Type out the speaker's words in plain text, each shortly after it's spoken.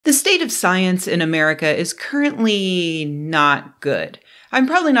The state of science in America is currently not good. I'm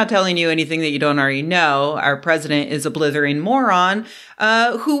probably not telling you anything that you don't already know. Our president is a blithering moron,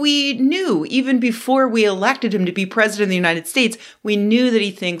 who we knew even before we elected him to be president of the United States. We knew that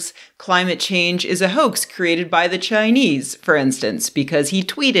he thinks climate change is a hoax created by the Chinese, for instance, because he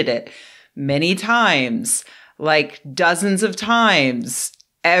tweeted it many times, like dozens of times.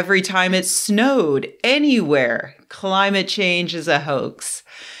 Every time it snowed anywhere, climate change is a hoax.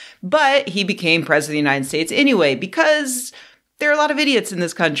 But he became president of the United States anyway, because there are a lot of idiots in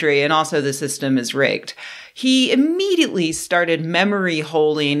this country, and also the system is rigged. He immediately started memory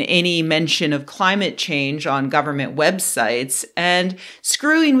holing any mention of climate change on government websites and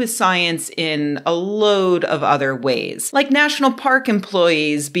screwing with science in a load of other ways, like national park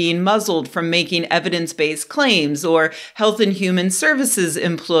employees being muzzled from making evidence-based claims, or Health and Human Services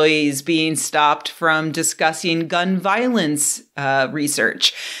employees being stopped from discussing gun violence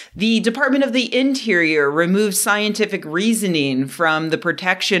research. The Department of the Interior removed scientific reasoning from the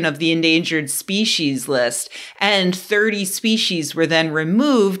protection of the endangered species list, and 30 species were then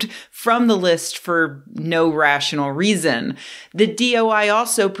removed from the list for no rational reason. The DOI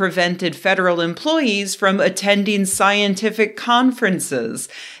also prevented federal employees from attending scientific conferences.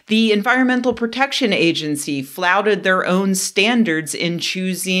 The Environmental Protection Agency flouted their own standards in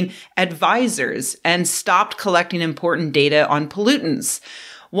choosing advisors and stopped collecting important data on pollutants.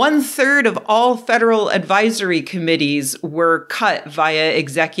 1/3 of all federal advisory committees were cut via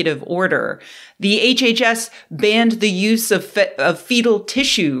executive order. The HHS banned the use of fetal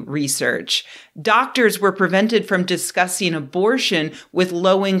tissue research. Doctors were prevented from discussing abortion with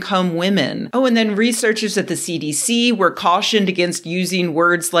low-income women. Oh, and then researchers at the CDC were cautioned against using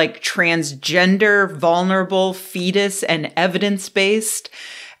words like transgender, vulnerable, fetus, and evidence-based.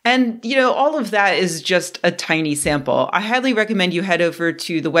 And, all of that is just a tiny sample. I highly recommend you head over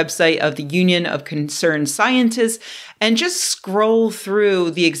to the website of the Union of Concerned Scientists and just scroll through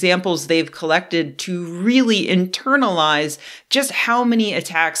the examples they've collected to really internalize just how many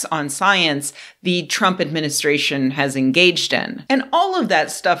attacks on science the Trump administration has engaged in. And all of that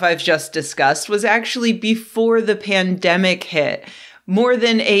stuff I've just discussed was actually before the pandemic hit. More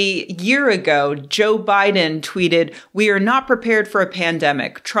than a year ago, Joe Biden tweeted, "We are not prepared for a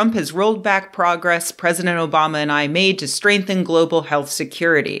pandemic. Trump has rolled back progress President Obama and I made to strengthen global health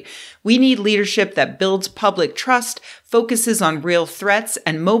security. We need leadership that builds public trust, focuses on real threats,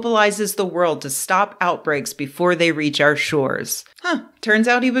 and mobilizes the world to stop outbreaks before they reach our shores." Turns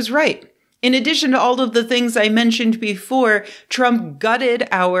out he was right. In addition to all of the things I mentioned before, Trump gutted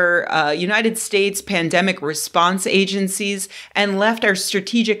our United States pandemic response agencies and left our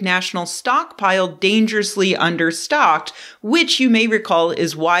strategic national stockpile dangerously understocked, which you may recall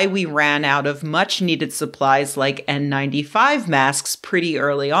is why we ran out of much needed supplies like N95 masks pretty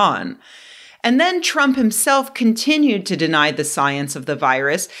early on. And then Trump himself continued to deny the science of the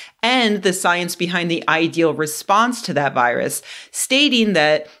virus and the science behind the ideal response to that virus, stating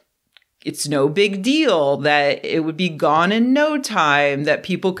that it's no big deal, that it would be gone in no time, that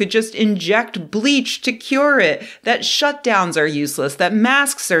people could just inject bleach to cure it, that shutdowns are useless, that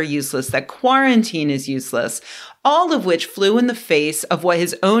masks are useless, that quarantine is useless, all of which flew in the face of what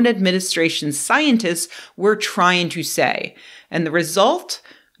his own administration's scientists were trying to say. And the result?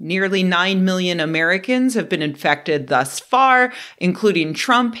 Nearly 9 million Americans have been infected thus far, including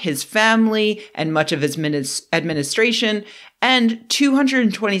Trump, his family, and much of his administration, and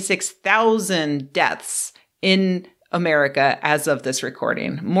 226,000 deaths in America as of this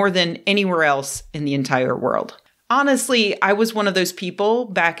recording, more than anywhere else in the entire world. Honestly, I was one of those people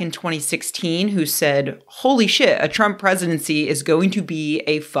back in 2016 who said, holy shit, a Trump presidency is going to be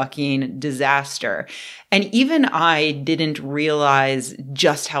a fucking disaster. And even I didn't realize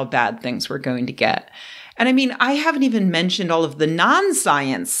just how bad things were going to get. And I mean, I haven't even mentioned all of the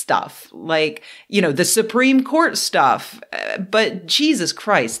non-science stuff, like, the Supreme Court stuff. But Jesus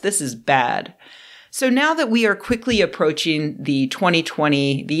Christ, this is bad. So now that we are quickly approaching the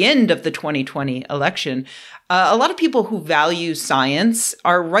end of the 2020 election, a lot of people who value science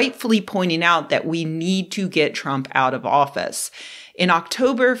are rightfully pointing out that we need to get Trump out of office. In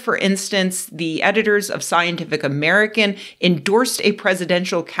October, for instance, the editors of Scientific American endorsed a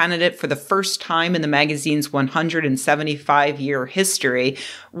presidential candidate for the first time in the magazine's 175-year history,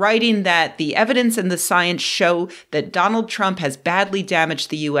 writing that the evidence and the science show that Donald Trump has badly damaged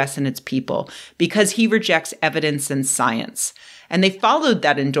the U.S. and its people because he rejects evidence and science. And they followed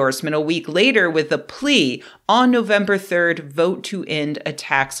that endorsement a week later with a plea on November 3rd, vote to end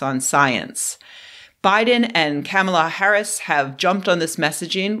attacks on science. Biden and Kamala Harris have jumped on this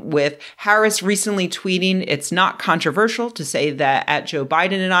messaging, with Harris recently tweeting, "It's not controversial to say that at Joe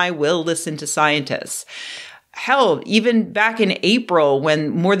Biden and I will listen to scientists." Hell, even back in April, when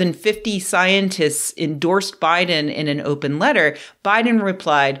more than 50 scientists endorsed Biden in an open letter, Biden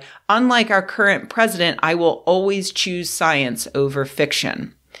replied, "Unlike our current president, I will always choose science over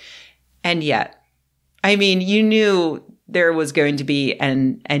fiction." And yet, I mean, you knew there was going to be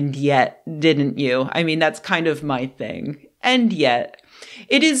an and yet, didn't you? I mean, that's kind of my thing. And yet.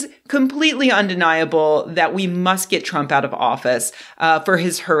 It is completely undeniable that we must get Trump out of office for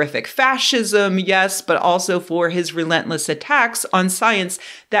his horrific fascism, yes, but also for his relentless attacks on science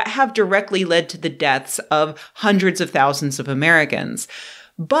that have directly led to the deaths of hundreds of thousands of Americans.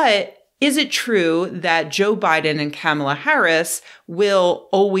 But is it true that Joe Biden and Kamala Harris will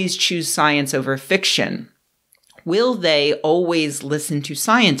always choose science over fiction? Will they always listen to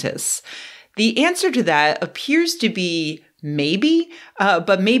scientists? The answer to that appears to be maybe,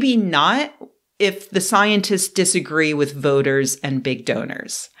 but maybe not if the scientists disagree with voters and big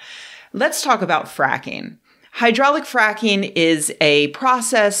donors. Let's talk about fracking. Hydraulic fracking is a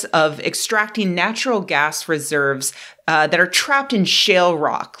process of extracting natural gas reserves that are trapped in shale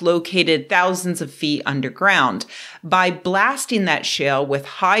rock located thousands of feet underground by blasting that shale with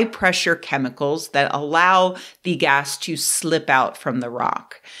high pressure chemicals that allow the gas to slip out from the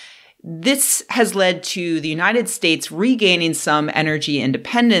rock. This has led to the United States regaining some energy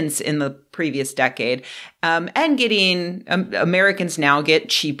independence in the previous decade, and getting Americans now get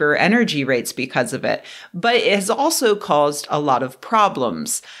cheaper energy rates because of it. But it has also caused a lot of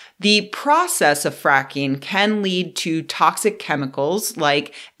problems. The process of fracking can lead to toxic chemicals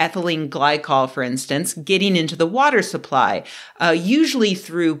like ethylene glycol, for instance, getting into the water supply, usually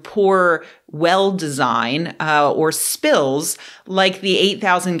through poor well design or spills, like the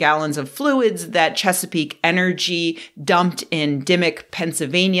 8,000 gallons of fluids that Chesapeake Energy dumped in Dimock,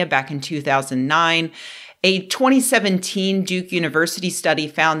 Pennsylvania back in 2009. A 2017 Duke University study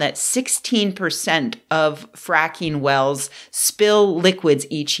found that 16% of fracking wells spill liquids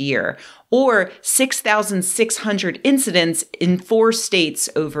each year, or 6,600 incidents in 4 states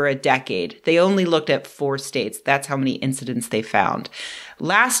over a decade. They only looked at 4 states. That's how many incidents they found.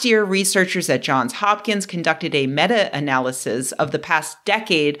 Last year, researchers at Johns Hopkins conducted a meta-analysis of the past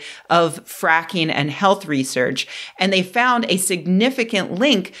decade of fracking and health research, and they found a significant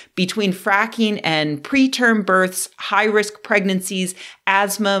link between fracking and preterm births, high-risk pregnancies,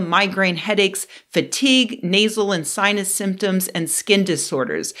 asthma, migraine headaches, fatigue, nasal and sinus symptoms, and skin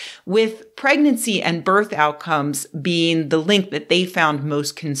disorders, with pregnancy and birth outcomes being the link that they found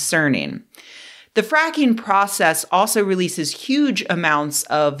most concerning. The fracking process also releases huge amounts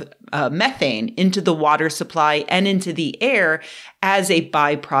of methane into the water supply and into the air as a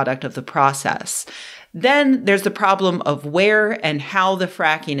byproduct of the process. Then there's the problem of where and how the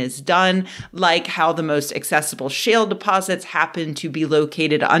fracking is done, like how the most accessible shale deposits happen to be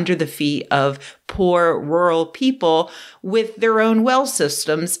located under the feet of poor rural people with their own well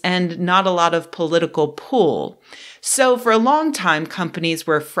systems and not a lot of political pull. So for a long time, companies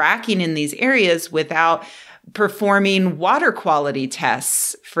were fracking in these areas without performing water quality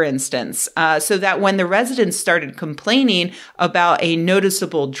tests, for instance, so that when the residents started complaining about a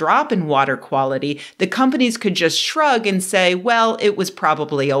noticeable drop in water quality, the companies could just shrug and say, well, it was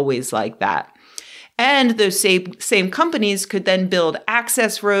probably always like that. And those same companies could then build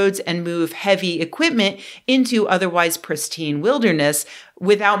access roads and move heavy equipment into otherwise pristine wilderness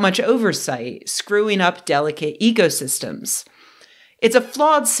without much oversight, screwing up delicate ecosystems. It's a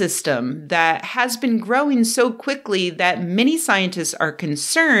flawed system that has been growing so quickly that many scientists are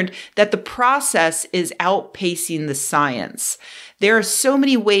concerned that the process is outpacing the science. There are so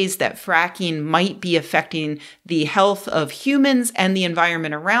many ways that fracking might be affecting the health of humans and the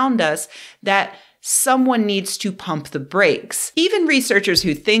environment around us that someone needs to pump the brakes. Even researchers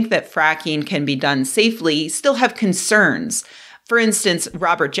who think that fracking can be done safely still have concerns. For instance,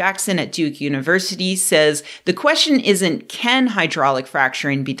 Robert Jackson at Duke University says the question isn't can hydraulic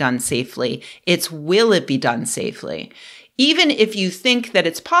fracturing be done safely, it's will it be done safely. Even if you think that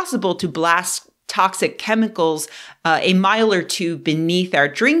it's possible to blast toxic chemicals a mile or two beneath our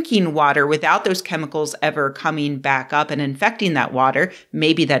drinking water without those chemicals ever coming back up and infecting that water,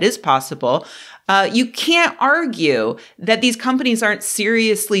 maybe that is possible. You can't argue that these companies aren't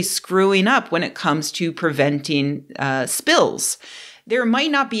seriously screwing up when it comes to preventing spills. There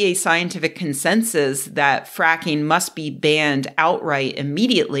might not be a scientific consensus that fracking must be banned outright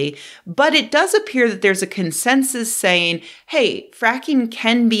immediately, but it does appear that there's a consensus saying, hey, fracking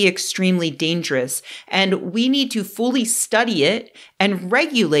can be extremely dangerous, and we need to fully study it and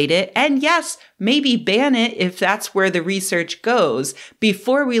regulate it, and yes, maybe ban it if that's where the research goes,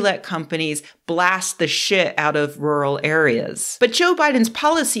 before we let companies blast the shit out of rural areas. But Joe Biden's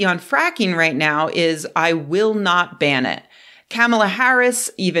policy on fracking right now is, I will not ban it. Kamala Harris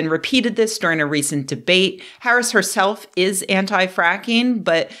even repeated this during a recent debate. Harris herself is anti-fracking,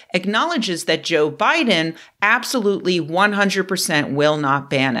 but acknowledges that Joe Biden absolutely 100% will not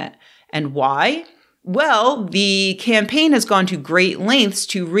ban it. And why? Well, the campaign has gone to great lengths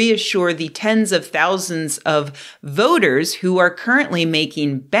to reassure the tens of thousands of voters who are currently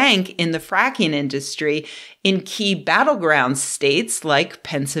making bank in the fracking industry in key battleground states like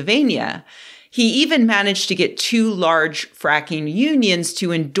Pennsylvania. He even managed to get 2 large fracking unions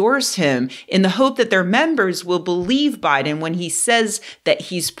to endorse him in the hope that their members will believe Biden when he says that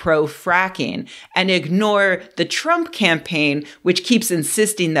he's pro-fracking and ignore the Trump campaign, which keeps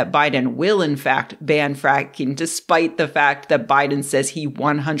insisting that Biden will, in fact, ban fracking, despite the fact that Biden says he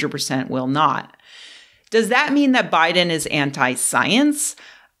 100% will not. Does that mean that Biden is anti-science?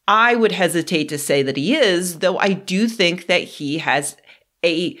 I would hesitate to say that he is, though I do think that he has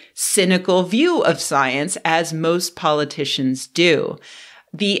a cynical view of science, as most politicians do.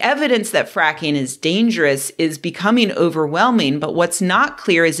 The evidence that fracking is dangerous is becoming overwhelming, but what's not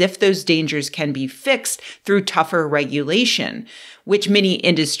clear is if those dangers can be fixed through tougher regulation, which many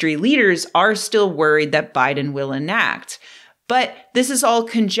industry leaders are still worried that Biden will enact. But this is all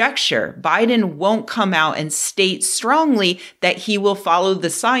conjecture. Biden won't come out and state strongly that he will follow the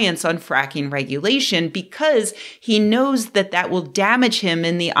science on fracking regulation because he knows that that will damage him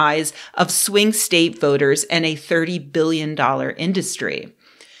in the eyes of swing state voters and a $30 billion industry.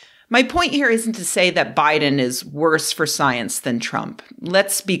 My point here isn't to say that Biden is worse for science than Trump.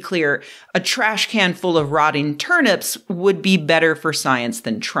 Let's be clear, a trash can full of rotting turnips would be better for science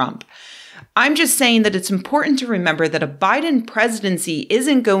than Trump. I'm just saying that it's important to remember that a Biden presidency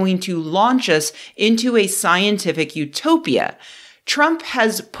isn't going to launch us into a scientific utopia. Trump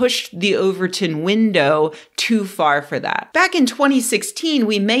has pushed the Overton window too far for that. Back in 2016,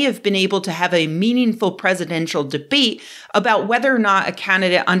 we may have been able to have a meaningful presidential debate about whether or not a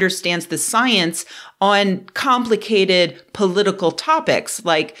candidate understands the science on complicated political topics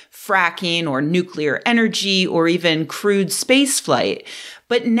like fracking or nuclear energy or even crewed spaceflight.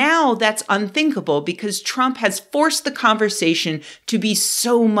 But now that's unthinkable because Trump has forced the conversation to be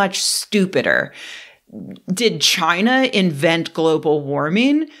so much stupider. Did China invent global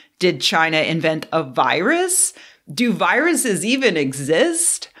warming? Did China invent a virus? Do viruses even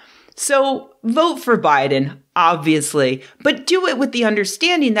exist? So vote for Biden, obviously, but do it with the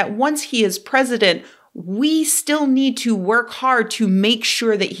understanding that once he is president, we still need to work hard to make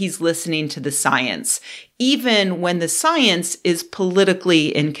sure that he's listening to the science, even when the science is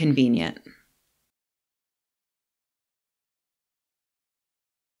politically inconvenient.